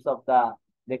একটু গ্লিমস অফ দা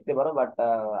দেখতে পারো। বাট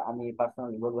আমি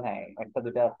পার্সোনালি বলবো হ্যাঁ, একটা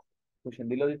দুটা কোশ্চেন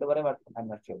দিলেও দিতে পারে, but I am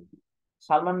not sure.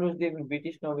 Salman Rushdie একজন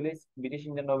British noblest, British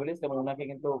Indian noblest, এবং ওনাকে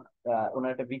কিন্তু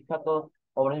ওনার একটা বিখ্যাত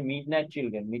অবদান মিডনাইট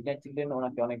চিলড্রেন। মিডনাইট চিলড্রেন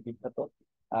ওনাকে অনেক বিখ্যাত।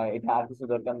 এটা আর কিছু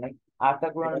দরকার নাই।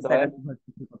 Arthur Conan Doyle. স্যাটানিক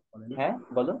ভার্সেসের কথা বলেন। হ্যাঁ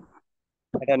বলো।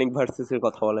 স্যাটানিক ভার্সেসের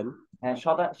কথা বলেন। হ্যাঁ,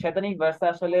 শতানিক ভার্সা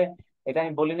আসলে এটা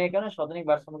আমি বলি নাই কেন, শতানিক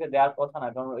ভার্সা আমাকে দেওয়ার কথা না,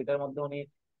 কারণ এটার মধ্যে উনি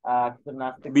কিছু বিতর্ক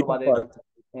নাস্তিক্যবাদের আছে।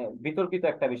 বিতর্কিত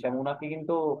একটা বিষয়। ওনাকে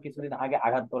কিন্তু কিছুদিন আগে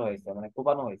আঘাত করা হয়েছে, মানে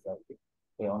কোপানো হয়েছে আর কি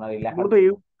ওনার এই লেখার মূলত এই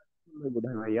জন্য।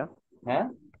 বোধহয় ভাইয়া, হ্যাঁ,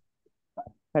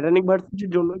 স্যাটানিক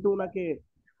ভার্সেসের জন্যই তো ওনাকে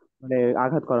মানে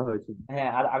আঘাত করা হয়েছিল। হ্যাঁ,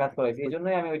 আর আঘাত করা হয়েছে, এই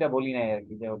জন্যই আমি ওইটা বলি নাই আর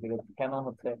কি, যে ওকে কেন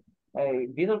হচ্ছে এই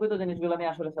বিতর্কিত জিনিসগুলো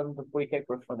নিয়ে আসলে সাধারণত পরীক্ষায়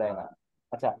প্রশ্ন দেয় না।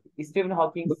 আচ্ছা, স্টিভেন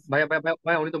হকিং, ভাইয়া ভাইয়া ভাইয়া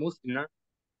ভাইয়া, উনি তো মুসলিম না?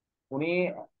 উনি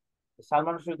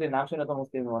সালমান রুশদির নাম শুনে তো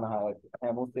মুসলিম মনে হয় আর কি।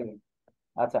 হ্যাঁ, মুসলিম।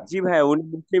 আচ্ছা। জি ভাইয়া, উনি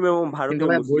মুসলিম এবং কিন্তু ভারতীয়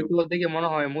ভাই মুসলিম। বইগুলো দেখে মনে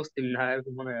হয় মুসলিম না,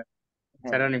 এরকম মনে হয়। হ্যাঁ,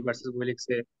 স্যাটানিক ভার্সেস বই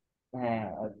লিখছে। হ্যাঁ,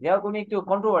 যাই হোক উনি একটু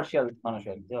কন্ট্রোভার্সিয়াল মানুষ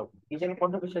আর কি। যাই হোক, এই যে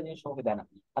কন্ট্রোভার্সিয়াল জিনিস সম্পর্কে দেয় না।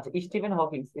 আচ্ছা, স্টিভেন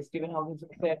হকিং, স্টিভেন হকিং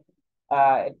হচ্ছে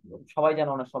আহ সবাই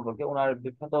জানে ওনার সম্পর্কে, ওনার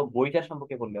বিখ্যাত বইটা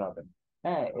সম্পর্কে বললে হবে।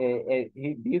 হ্যাঁ,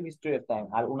 হিস্ট্রি অফ টাইম,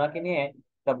 আর ওনাকে নিয়ে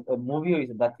একটা মুভি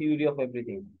হয়েছে দ্য থিওরি অফ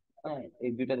এভরিথিং। হ্যাঁ,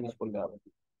 এই দুইটা জিনিস বললে হবে।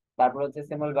 তারপর হচ্ছে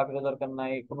স্যামুয়েল বাকেরও দরকার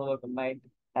নাই, কোনো দরকার নাই।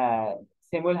 আহ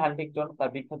স্যামুয়েল হান্টিংটন, তার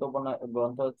বিখ্যাত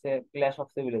গ্রন্থ হচ্ছে ক্ল্যাশ অফ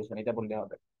সিভিলাইজেশন, এটা বললে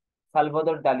হবে।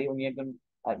 সালভাদর ডালি, উনি একজন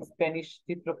স্প্যানিশ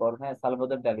চিত্রকর। হ্যাঁ,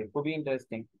 সালভাদর ডালি খুবই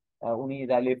ইন্টারেস্টিং। উনি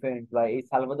ডালি ফ্রেন্ড বা এই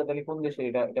সালভাদর ডালি কোন দেশে,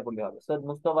 এটা এটা বললে হবে। সৈয়দ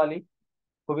মুস্তফা আলী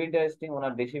খুবই ইন্টারেস্টিং,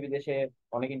 ওনার দেশে বিদেশে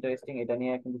অনেক ইন্টারেস্টিং, এটা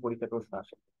নিয়ে কিন্তু পরীক্ষা প্রশ্ন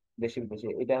আসে দেশে বিদেশে।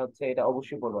 এটা হচ্ছে, এটা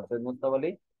অবশ্যই পড়বা। সৈয়দ মুস্তফা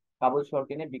আলী কাবুল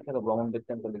শহরকে নিয়ে বিখ্যাত ভ্রমণ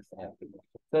বৃত্তান্ত লিখছেন আর কি।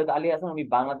 সৈয়দ আলী হাসান, উনি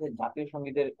বাংলাদেশ জাতীয়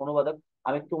সঙ্গীতের অনুবাদক।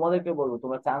 আমি তোমাদেরকে বলবো,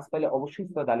 তোমরা চান্স পাইলে অবশ্যই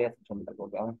সৈয়দ আলী হাসান সঙ্গীতটা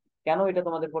করবে। এবং কেন এটা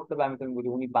তোমাদের করতে হবে আমি তুমি বলি,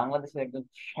 উনি বাংলাদেশের একজন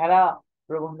সেরা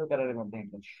প্রবন্ধকারের মধ্যে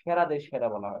একজন, সেরাদের সেরা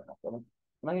বলা হয় না। এবং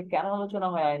ওনাকে কেন আলোচনা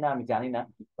হয় না আমি জানি না।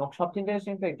 এবং সবচেয়ে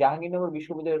ইন্টারেস্টিং, জাহাঙ্গীরনগর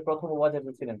বিশ্ববিদ্যালয়ের প্রথম উপাচার্য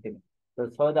ছিলেন তিনি। তো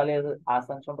সৈয়দ আলী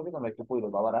আহসান সম্পর্কে তোমরা একটু পড়ো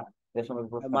বাবারা, যে সময়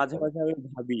প্রশ্ন আসতে মাঝে হবে। মাঝে আমি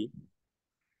ভাবি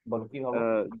বলো কি ভাবো।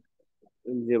 আহ,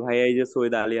 যে ভাইয়া এই যে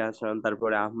সৈয়দ আলী হাসান,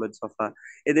 তারপরে আহমেদ ছফা,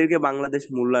 এদেরকে বাংলাদেশ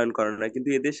মূল্যায়ন করে না, কিন্তু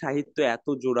এদের সাহিত্য এত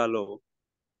জোরালো।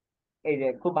 এই যে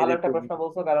খুব ভালো এদের একটা প্রশ্ন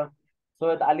বলছো, কারণ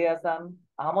সৈয়দ আলী হাসান,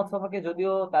 আহমদ ছফাকে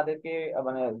যদিও তাদেরকে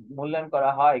মানে মূল্যায়ন করা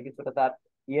হয় কিছুটা তার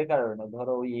ইয়ের কারণে,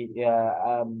 ধরো ওই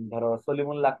ধরো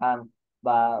সলিমুল্লাহ খান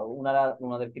বা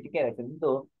উনাদেরকে টিকে রাখছেন, কিন্তু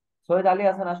সৈয়দ আলী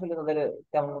হাসান আসলে তাদের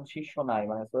তেমন কোনো শিষ্য নাই।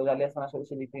 মানে সৈয়দ আলী হাসান আসলে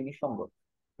সে দিক থেকে নিঃসঙ্গ।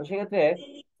 তো সেক্ষেত্রে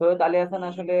সৈয়দ আলী হাসান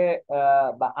আসলে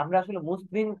বা আমরা আসলে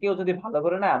মুসলিম কেউ যদি ভালো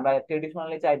করে না, আমরা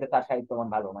ট্রেডিশনালি চাই যে তার সাহিত্য মান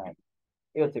ভালো নয়।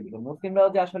 এই হচ্ছে বিষয়।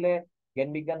 মুসলিমরাও যে আসলে জ্ঞান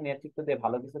বিজ্ঞান নেতৃত্ব দিয়ে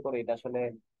ভালো কিছু করে, এটা আসলে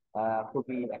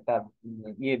খুবই একটা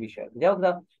বিষয়। যাই হোক,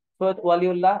 Syed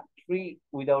Waliullah tree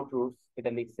without roots,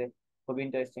 এটা লিখছে, খুবই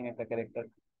ইন্টারেস্টিং একটা ক্যারেক্টার।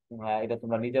 এটা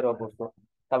তোমরা নিজেরাও পড়ছো।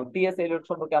 তারপর টি.এস. এলিয়ট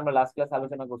সম্পর্কে আমরা লাস্ট ক্লাস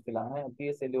আলোচনা করছিলাম। হ্যাঁ,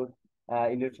 টি.এস. এলিয়ট,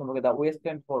 এলিয়ট সম্পর্কে দা ওয়েস্ট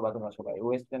এন্ড পড়বা তোমরা সবাই।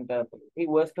 ওয়েস্ট এন্ডটা, এই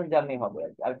ওয়েস্ট এন্ড জানলেই হবে,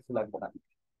 আর কিছু লাগবে না।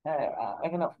 হ্যাঁ,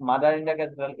 এখানে মাদার ইন্ডিয়া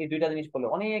ক্যাথেড্রাল, এই দুইটা জিনিস বলে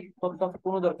অনেক তথ্য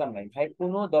কোনো দরকার নাই ভাই,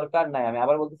 কোনো দরকার নাই। আমি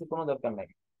আবার বলতেছি, কোনো দরকার নাই।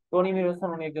 টনি মরিসন,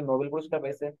 উনি একজন নোবেল পুরস্কার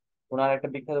পেয়েছে। ওনার একটা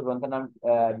বিখ্যাত গ্রন্থের নাম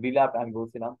বিলাপ, আমি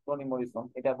বলছিলাম টনি মরিসন,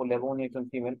 এটা বললে, এবং উনি একজন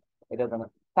ফিমেল, এটা জানা।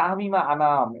 তাহমিমা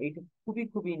আনাম, এইটা খুবই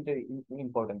খুবই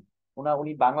ইম্পর্টেন্ট।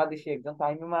 উনি বাংলাদেশি একজন।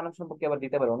 তাহমিমা আনাম সম্পর্কে আবার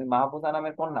দিতে পারে, উনি মাহফুজ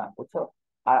আনামের কন্যা, বুঝছো?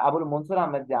 আর আবুল মনসুর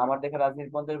আহমেদ, যে আমার দেখা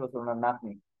রাজনীতি 50 বছর, ওনার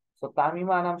নাতনি। তো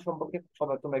তামিমা আনাম সম্পর্কে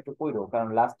সবাই তোমরা একটু পড়ো, কারণ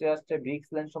লাস্টে আসছে ব্রিক্স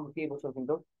ল্যান্ড সম্পর্কে এই বছর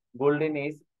কিন্তু গোল্ডেন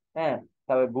এজ। হ্যাঁ,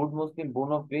 তারপরে গুড মুসলিম, বোন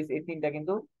অফ গ্রিস, এই তিনটা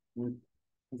কিন্তু উম,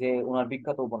 যে ওনার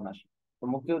বিখ্যাত উপন্যাস। তো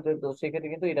মুক্তিযুদ্ধের, তো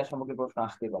সেক্ষেত্রে কিন্তু এটা সম্পর্কে প্রশ্ন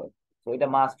আসতেই পারে। তো এটা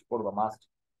মাস্ট পড়বা, মাস্ট।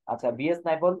 আচ্ছা, বি.এস.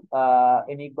 নাইপল,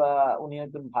 এনিগমা, উনি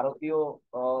একজন ভারতীয়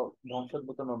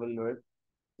বংশোদ্ভূত নোবেল laureate।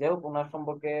 যাই হোক, ওনার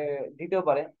সম্পর্কে দিতেও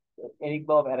পারে।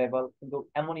 এনিগমা অফ অ্যারাইভাল কিন্তু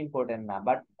এমন ইম্পর্টেন্ট না,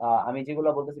 বাট আমি যেগুলো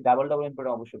বলতেছি ডাবল ডাবল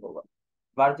ইম্পর্টেন্ট অবশ্যই করবো।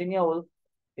 ভার্জিনিয়া উলফ,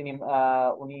 তিনি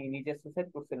উনি নিজে সুসাইড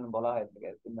করছিলেন বলা হয় থাকে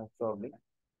মোস্ট প্রবাবলি,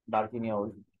 ভার্জিনিয়া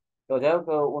উলফ। তো যাই হোক,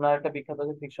 ওনার একটা বিখ্যাত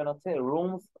ফিকশন হচ্ছে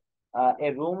rooms, A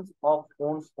rooms of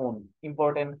ওনস on,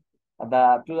 important. The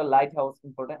to the light house,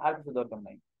 important. আর কিছু দরকার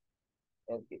নাই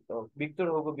আর কি। তো ভিক্টর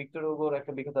হুগোর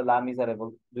একটা বিখ্যাত লা মিজারেবল,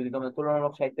 যদি তোমার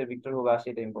তুলনামূলক সাহিত্যের ভিক্টর হুগো আসে,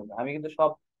 এটা ইম্পর্টেন্ট। আমি কিন্তু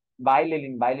সব, বাই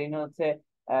লেনিন হচ্ছে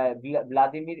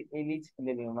ভ্লাদিমির ইলিচ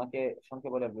লেনিন, ওনাকে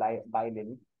সংক্ষেপে বলে বাই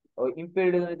লেনিন। ওই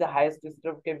imperialism is the highest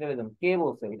state of capitalism, কে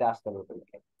বলছে এটা? আসতে হবে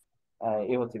পরীক্ষায়।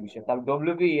 এ হচ্ছে বিষয়। তারপর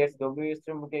ডব্লিউ বি ইয়েটস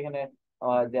সম্পর্কে এখানে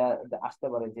আসতে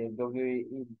পারে যে ডব্লিউ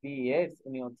বি ইয়েটস,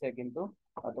 উনি হচ্ছে কিন্তু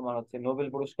তোমার হচ্ছে নোবেল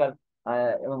পুরস্কার,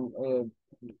 এবং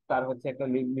তার হচ্ছে একটা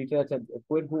literature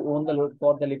poet who won the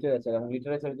for the literature, এবং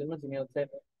লিটারেচারের জন্য যিনি হচ্ছে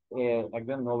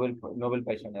একজন নোবেল নোবেল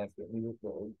পাইছেন আর কি,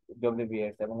 ডব্লিউ বি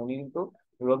ইয়েটস। এবং উনি কিন্তু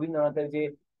রবীন্দ্রনাথের যে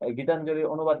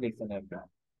গীতাঞ্জলির অনুবাদ লিখছেন একটা।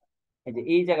 এই যে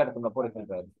এই জায়গাটা তোমরা পড়ে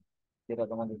ফেলতে পারবে, যেটা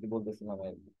তোমাদেরকে বলতেছিলাম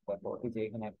আর কি। তারপর এই যে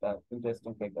এখানে একটা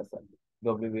ইন্টারেস্টিং ফ্যাক্ট আছে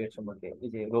ডব্লিউ.বি.এর সম্পর্কে, এই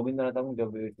যে রবীন্দ্রনাথ এবং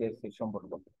ডব্লিউ.বি.এর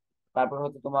সম্পর্ক। তারপর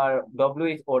হচ্ছে তোমার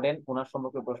ডব্লিউ.এইচ. ওডেন, ওনার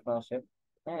সম্পর্কে প্রশ্ন আসে।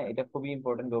 হ্যাঁ, এটা খুবই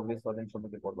ইম্পর্টেন্ট, ডব্লিউ.এইচ. ওডেন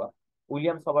সম্পর্কে পড়বা।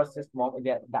 উইলিয়াম সমারসেট মম, এই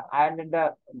যে দ্য আয়রন এন্ড দ্য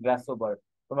গ্রাসহোপার,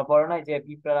 তোমরা পড়ো নাই যে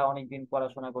পিঁপড়ারা অনেকদিন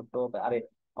পড়াশোনা করতো, আরে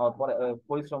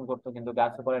পরিশ্রম করতো, কিন্তু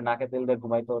গ্রাসহোপারের নাকে তেল দিয়ে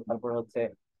ঘুমাইতো। তারপর হচ্ছে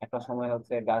একটা সময়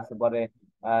হচ্ছে গ্রাসহোপারে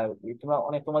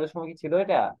তোমাদের সময় কি ছিল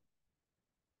এটা?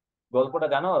 গল্পটা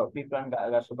জানো, পিঁপড়ার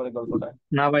গাছের গল্পটা?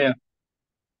 না ভাইয়া।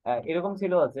 এরকম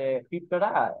ছিল যে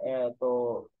পিঁপড়ারা তো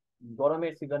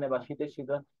গরমের সিজনে বা শীতের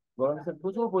সিজন, গরমের সিজনে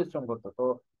প্রচুর পরিশ্রম করতো। তো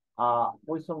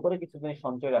পরিশ্রম করে কিছু জিনিস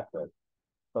সঞ্চয় রাখতো আর কি।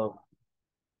 তো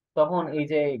তখন এই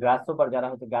যে গ্রাস হোপার, যারা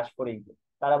হচ্ছে ঘাস করি,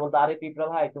 তারা বলতো, আরে পিঁপড়া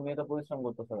ভাই, তুমি তো পরিশ্রম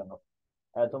করতেছো কেন?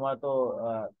 তোমার তো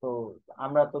তো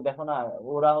আমরা তো দেখো না,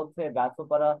 ওরা হচ্ছে গাছ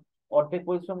হোপারা অর্ধেক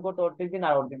পরিশ্রম করতো অর্ধেক দিন,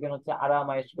 আর অর্ধেক দিন হচ্ছে আরাম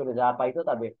আয়েশ করে যা পাইতো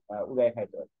তাদের উড়াই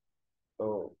খাইতো। তো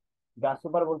গাছ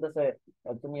সুপার বলতেছে,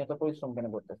 তুমি এত পরিশ্রম কেন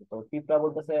করতেছো? তো পিঁপড়া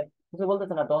বলতেছে, কিছু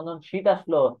বলতেছে না। তখন যখন শীত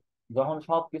আসলো, যখন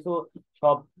সবকিছু,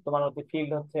 সব তোমার হচ্ছে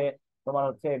ফিল্ড হচ্ছে, তোমার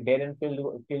হচ্ছে বেরেন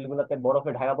ফিল্ড গুলাতে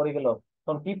বরফে ঢাকা পড়ে গেল,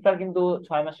 তখন পিঁপড়ার কিন্তু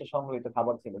 6 মাসের সংগ্রহিত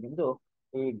খাবার ছিল, কিন্তু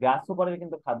এই গ্রাস সুপারের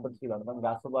কিন্তু খাদ্য ছিল না, কারণ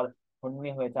গ্রাস সুপার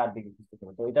হন্যে হয়ে চারদিকে খুঁজতে ছিল।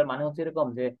 তো এটার মানে হচ্ছে এরকম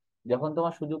যে যখন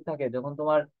তোমার সুযোগ থাকে, যখন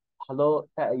তোমার ভালো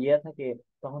ইয়ে থাকে,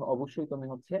 তখন অবশ্যই তুমি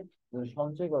হচ্ছে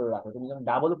সঞ্চয় করে রাখো। তুমি যখন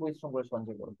ডাবল পরিশ্রম করে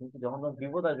সঞ্চয় করো, কিন্তু যখন তোমার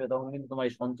বিপদ আসবে, তখন কিন্তু তোমার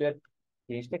এই সঞ্চয়ের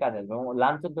জিনিসটা কাজে আসবে। এবং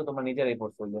লাঞ্চ তো তোমরা নিজেরাই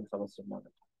পড়ছো উইলিয়াম সমারসেট মম।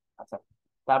 আচ্ছা,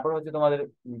 তারপর হচ্ছে তোমাদের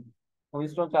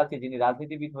উইনস্টন চার্চিল, যিনি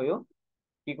রাজনীতিবিদ হয়েও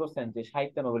কি করছেন, যে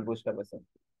সাহিত্য নোবেল পুরস্কার পেয়েছেন।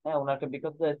 হ্যাঁ, ওনার একটা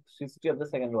বিখ্যাত history of the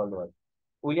second world war.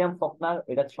 William Faulkner,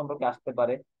 এটা সম্পর্কে আসতে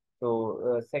পারে। তো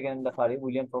সেকেন্ড দা ফারি,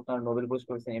 উইলিয়াম ফকনার নোবেল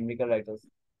পুরস্কার পেয়েছেন, আমেরিকার রাইটার।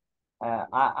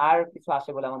 আর কিছু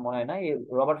আসে বলে আমার মনে হয় না। এই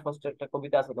রবার্ট ফ্রস্টের একটা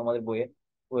কবিতা আছে তোমাদের বইয়ে,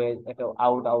 বইয়ে একটা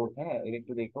আউট আউট, হ্যাঁ, এটা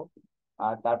একটু দেখো।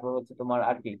 আর তারপর হচ্ছে তোমার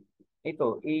আর কি, এই তো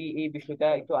এই বিষয়টা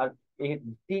একটু। আর এই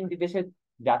 3টি দেশের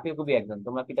জাতীয় কবি একজন,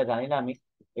 তোমরা কি এটা? জানি না আমি।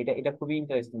 এটা এটা খুবই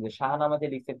ইন্টারেস্টিং যে শাহনামাজ যে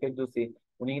লিখছে ফেরদৌসী,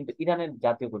 উনি কিন্তু ইরানের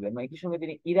জাতীয় কবি, মানে একই সঙ্গে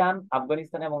তিনি ইরান,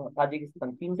 আফগানিস্তান এবং তাজিকিস্তান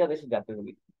 3টা দেশের জাতীয়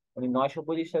কবি। উনি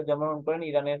 925 সালে জন্মগ্রহণ করেন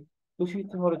ইরানের তুসি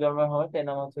শহরে জন্মগ্রহণ হয়, তার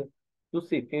নাম হচ্ছে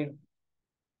তুসি,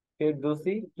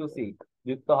 ফেরদৌসি টুসি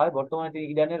যুক্ত হয়। বর্তমানে তিনি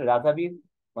ইরানের রাজাবির,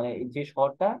 মানে যে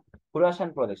শহরটা, খুরাসান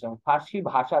প্রদেশ, এবং ফার্সি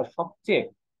ভাষার সবচেয়ে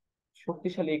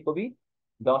শক্তিশালী এই কবি।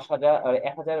 10,000 আর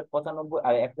 1095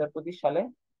 আর 1025 সালে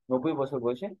 90 বছর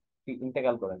বয়সে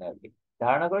ইন্তেকাল করেন আর কি।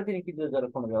 ধারণা করে তিনি কিন্তু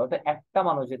যখন অর্থাৎ একটা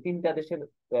মানুষ যে তিনটা দেশের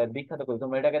বিখ্যাত কবি,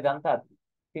 তোমরা এটাকে জানতা?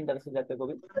 তিনটা দেশের জাতীয়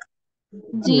কবি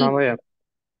জি। না ভাইয়া।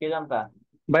 কে জানতা?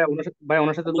 ভাই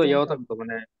ওনার সাথে তো ইয়াও থাকতো,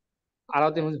 মানে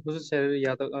আলাউদ্দিন হোসেন স্যারের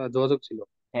যোগাযোগ ছিল।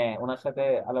 হ্যাঁ, ওনার সাথে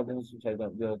আলাউদ্দিন সাহেব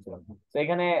ছিল। তো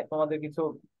এখানে তোমাদের কিছু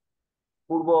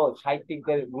পূর্ব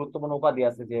সাহিত্যিকদের গুরুত্বপূর্ণ উপাধি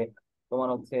আছে, যে তোমার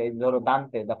হচ্ছে এই ধরো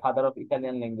দান্তে, the father of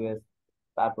Italian language,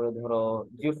 তারপরে ধরো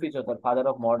Geoffrey চৌথার father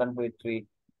of modern poetry.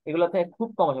 এগুলোতে খুব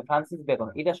কম আসে। ফ্রান্সিস বেকন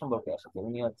এটা সম্পর্কে আসে, যে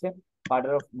উনি হচ্ছে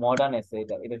ফাদার অফ মডার্ন এসে,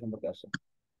 এটা এটা সম্পর্কে আসে।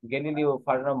 Galileo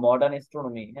father of modern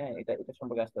astronomy, হ্যাঁ এটা এটা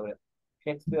সম্পর্কে আসতে পারে।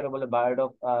 শেক্সপিয়ার বলে বার্ড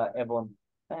অফ এবন।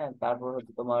 হ্যাঁ, তারপর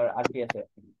হচ্ছে তোমার আর কি আছে,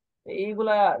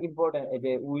 এইগুলা ইম্পর্টেন্ট। এই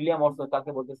যে উইলিয়াম অর্সো, তাকে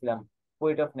বলতেছিলাম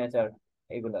পোয়েট অফ নেচার।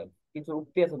 এইগুলা কিছু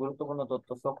উক্তি আছে, গুরুত্বপূর্ণ তথ্য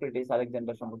সক্রেটিস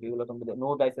আলেকজান্ডার সম্পর্কে, এগুলো তোমাদের নো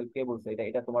ডাইসেলফ কে বলছে, এটা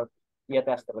এটা তোমার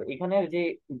ইয়াতে আসতে পারে। এখানের যে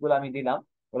এগুলো আমি দিলাম,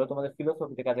 ওগুলো তোমাদের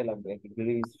ফিলোসফিতে কাজে লাগবে আর কি।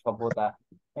 গ্রিস সভ্যতা,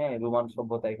 হ্যাঁ রোমান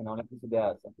সভ্যতা, এখানে অনেক কিছু দেওয়া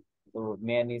আছে। তো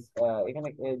ম্যানিস, এখানে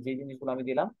যে জিনিসগুলো আমি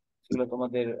দিলাম সেগুলো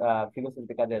তোমাদের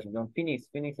ফিলোসফিতে কাজে আসবে। যেমন ফিনিক্স,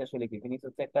 ফিনিক্স আসলে কি? ফিনিক্স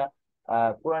হচ্ছে একটা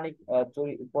পৌরাণিক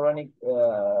পৌরাণিক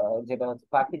যেটা হচ্ছে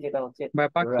পাখি, যেটা হচ্ছে ভাই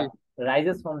পাখি।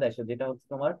 রাইজেস ফ্রম দ্য অ্যাশেজ, যেটা হচ্ছে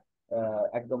তোমার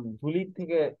একদম ধুলি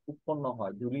থেকে উৎপন্ন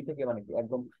হয়। ধুলি থেকে মানে কি,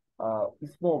 একদম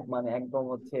স্মোক, মানে একদম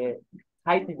হচ্ছে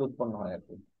ছাই থেকে উৎপন্ন হয় আর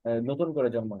কি। নতুন করে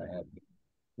জন্ম নেয় আর কি।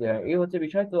 এই হচ্ছে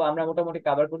বিষয়। তো আমরা মোটামুটি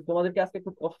কাভার করি। তোমাদের কি আজকে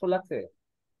খুব কষ্ট লাগছে?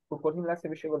 খুব কঠিন লাগছে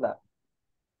বিষয়গুলো?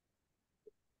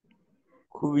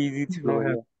 খুব ইজি ছিল না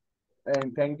ভাইয়া। ভাইয়া।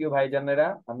 Thank you ভাইজানেরা।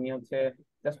 আমি হচ্ছে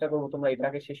চেষ্টা করবো তোমরা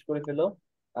এটাকে শেষ করে ফেলো।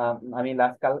 আমি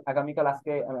লাস্ট কাল আগামীকাল,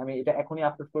 আজকে আমি এটা এখনই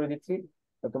আপলোড করে দিচ্ছি,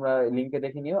 তো তোমরা লিঙ্কে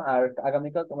দেখে নিও। আর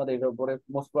আগামীকাল তোমাদের এটার উপরে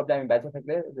মোস্ট প্রবলি আমি বেঁচে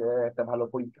থাকলে একটা ভালো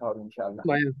পরীক্ষা হবে ইনশাআল্লাহ।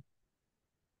 ভাইয়া।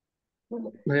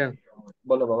 ভাইয়া।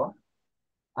 বলো বাবা।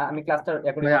 আমি ক্লাসটা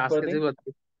এখনই ভাইয়া অফ করে আজকে দিই। যেগুলো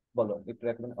বলো, একটু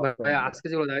এখন অফ করে ভাইয়া নিই। আজকে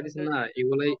যেগুলো দেখা দিচ্ছেন না,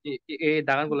 এগুলাই এই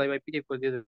দাগান গুলাই ভাই পিডিএফ করে দিয়ে